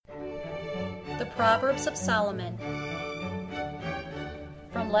The Proverbs of Solomon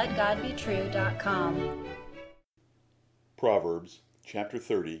from LetGodBetrue.com. Proverbs chapter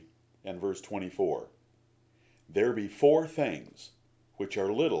 30 and verse 24. There be 4 things which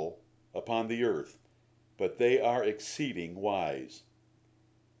are little upon the earth, but they are exceeding wise.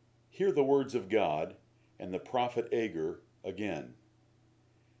 Hear the words of God and the prophet Agur again.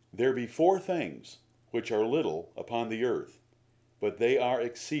 There be 4 things which are little upon the earth, but they are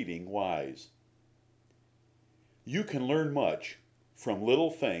exceeding wise. You can learn much from little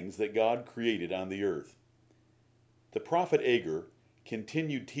things that God created on the earth. The prophet Agur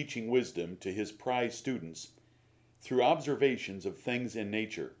continued teaching wisdom to his prize students through observations of things in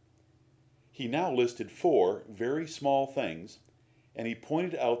nature. He now listed 4 very small things, and he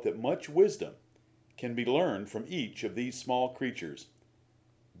pointed out that much wisdom can be learned from each of these small creatures.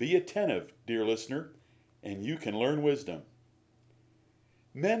 Be attentive, dear listener, and you can learn wisdom.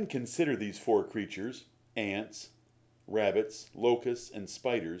 Men consider these 4 creatures, ants, rabbits, locusts, and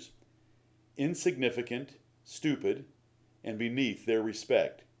spiders, insignificant, stupid, and beneath their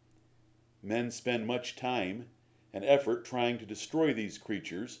respect. Men spend much time and effort trying to destroy these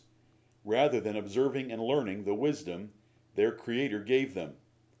creatures, rather than observing and learning the wisdom their Creator gave them.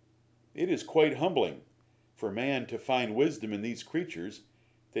 It is quite humbling for man to find wisdom in these creatures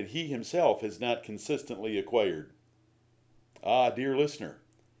that he himself has not consistently acquired. Ah, dear listener,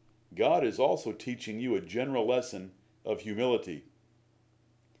 God is also teaching you a general lesson of humility.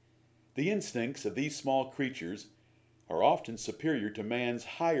 The instincts of these small creatures are often superior to man's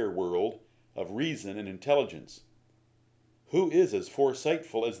higher world of reason and intelligence. Who is as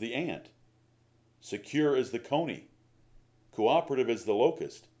foresightful as the ant, secure as the coney, cooperative as the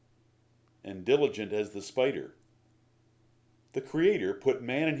locust, and diligent as the spider? The Creator put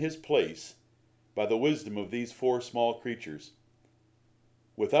man in his place by the wisdom of these 4 small creatures.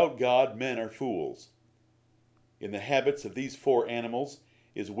 Without God, men are fools. In the habits of these 4 animals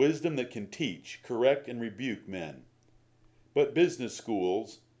is wisdom that can teach, correct, and rebuke men. But business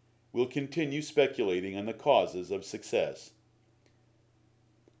schools will continue speculating on the causes of success.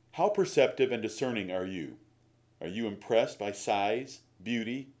 How perceptive and discerning are you? Are you impressed by size,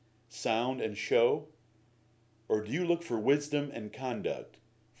 beauty, sound, and show? Or do you look for wisdom and conduct,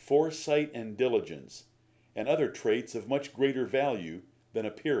 foresight and diligence, and other traits of much greater value than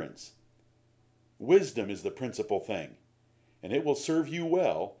appearance? Wisdom is the principal thing, and it will serve you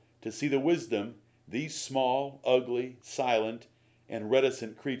well to see the wisdom these small, ugly, silent, and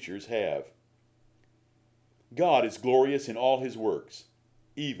reticent creatures have. God is glorious in all his works,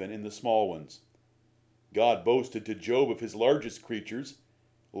 even in the small ones. God boasted to Job of his largest creatures,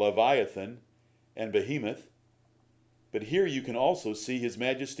 Leviathan and Behemoth, but here you can also see his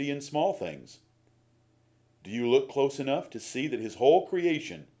majesty in small things. Do you look close enough to see that his whole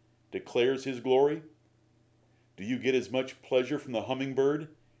creation declares his glory? Do you get as much pleasure from the hummingbird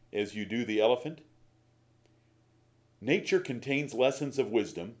as you do the elephant? Nature contains lessons of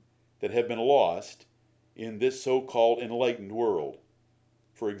wisdom that have been lost in this so-called enlightened world.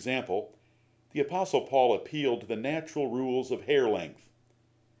 For example, the Apostle Paul appealed to the natural rules of hair length.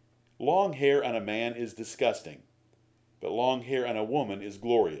 Long hair on a man is disgusting, but long hair on a woman is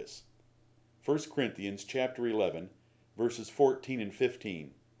glorious. 1 Corinthians chapter 11, verses 14 and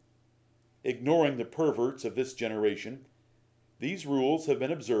 15. Ignoring the perverts of this generation, these rules have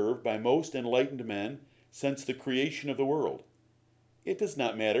been observed by most enlightened men since the creation of the world. It does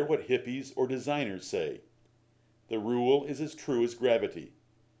not matter what hippies or designers say. The rule is as true as gravity.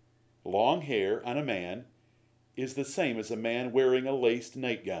 Long hair on a man is the same as a man wearing a laced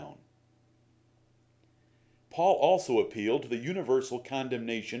nightgown. Paul also appealed to the universal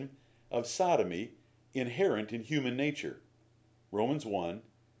condemnation of sodomy inherent in human nature. Romans 1,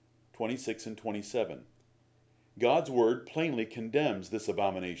 26 and 27. God's word plainly condemns this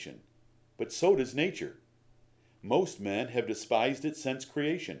abomination, but so does nature. Most men have despised it since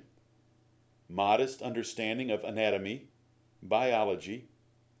creation. Modest understanding of anatomy, biology,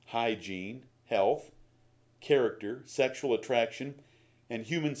 hygiene, health, character, sexual attraction, and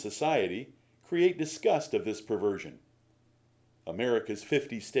human society create disgust of this perversion. America's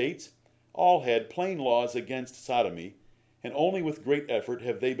 50 states all had plain laws against sodomy, and only with great effort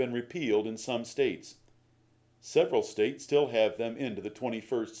have they been repealed in some states. Several states still have them into the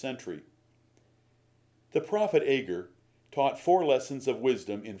 21st century. The prophet Agur taught 4 lessons of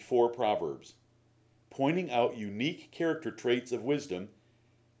wisdom in 4 proverbs, pointing out unique character traits of wisdom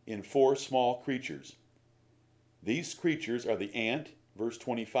in 4 small creatures. These creatures are the ant, verse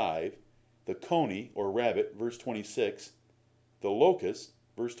 25, the coney or rabbit, verse 26, the locust,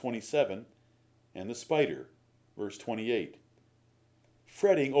 verse 27, and the spider, verse 28.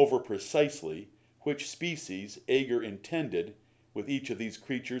 fretting over precisely which species Agur intended with each of these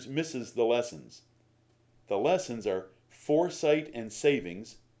creatures misses the lessons. The lessons are foresight and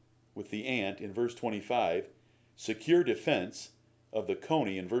savings with the ant in verse 25, secure defense of the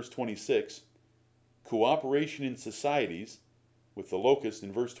coney in verse 26, cooperation in societies with the locust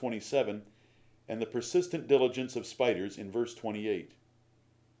in verse 27, and the persistent diligence of spiders in verse 28.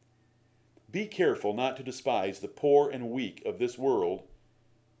 Be careful not to despise the poor and weak of this world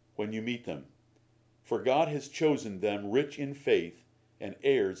when you meet them, for God has chosen them rich in faith and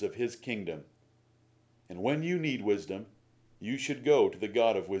heirs of his kingdom. And when you need wisdom, you should go to the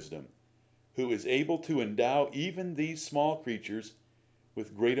God of wisdom, who is able to endow even these small creatures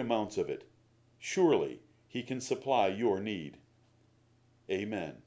with great amounts of it. Surely he can supply your need. Amen.